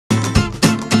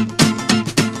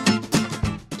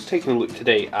taking a look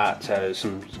today at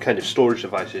some kind of storage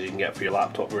devices you can get for your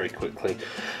laptop very quickly.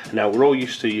 Now, we're all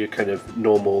used to your kind of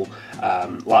normal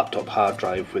laptop hard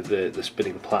drive with the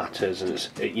spinning platters, and it's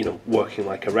working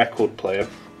like a record player.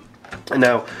 And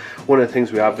now, one of the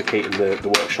things we advocate in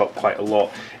the workshop quite a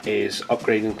lot is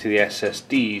upgrading to the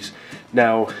SSDs.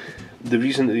 Now, the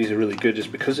reason that these are really good is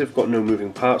because they've got no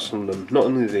moving parts on them. Not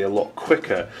only are they a lot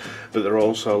quicker, but they're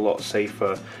also a lot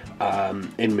safer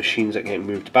in machines that get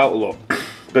moved about a lot.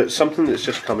 But something that's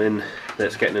just come in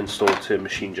that's getting installed to a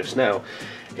machine just now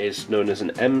is known as an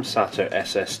MSATA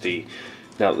SSD.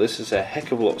 Now, this is a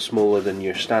heck of a lot smaller than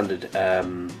your standard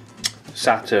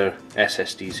SATA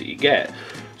SSDs that you get.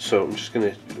 So I'm just going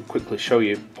to quickly show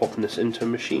you popping this into a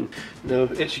machine. Now,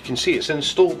 as you can see, it's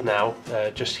installed now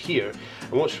just here,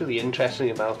 and what's really interesting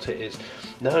about it is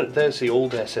now there's the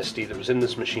old SSD that was in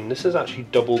this machine. This is actually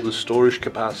double the storage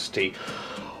capacity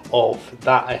of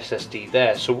that SSD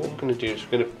there. So what we're going to do is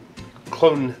we're going to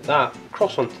clone that,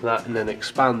 cross onto that, and then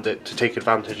expand it to take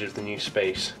advantage of the new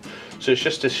space. So it's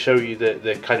just to show you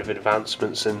the kind of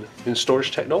advancements in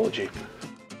storage technology.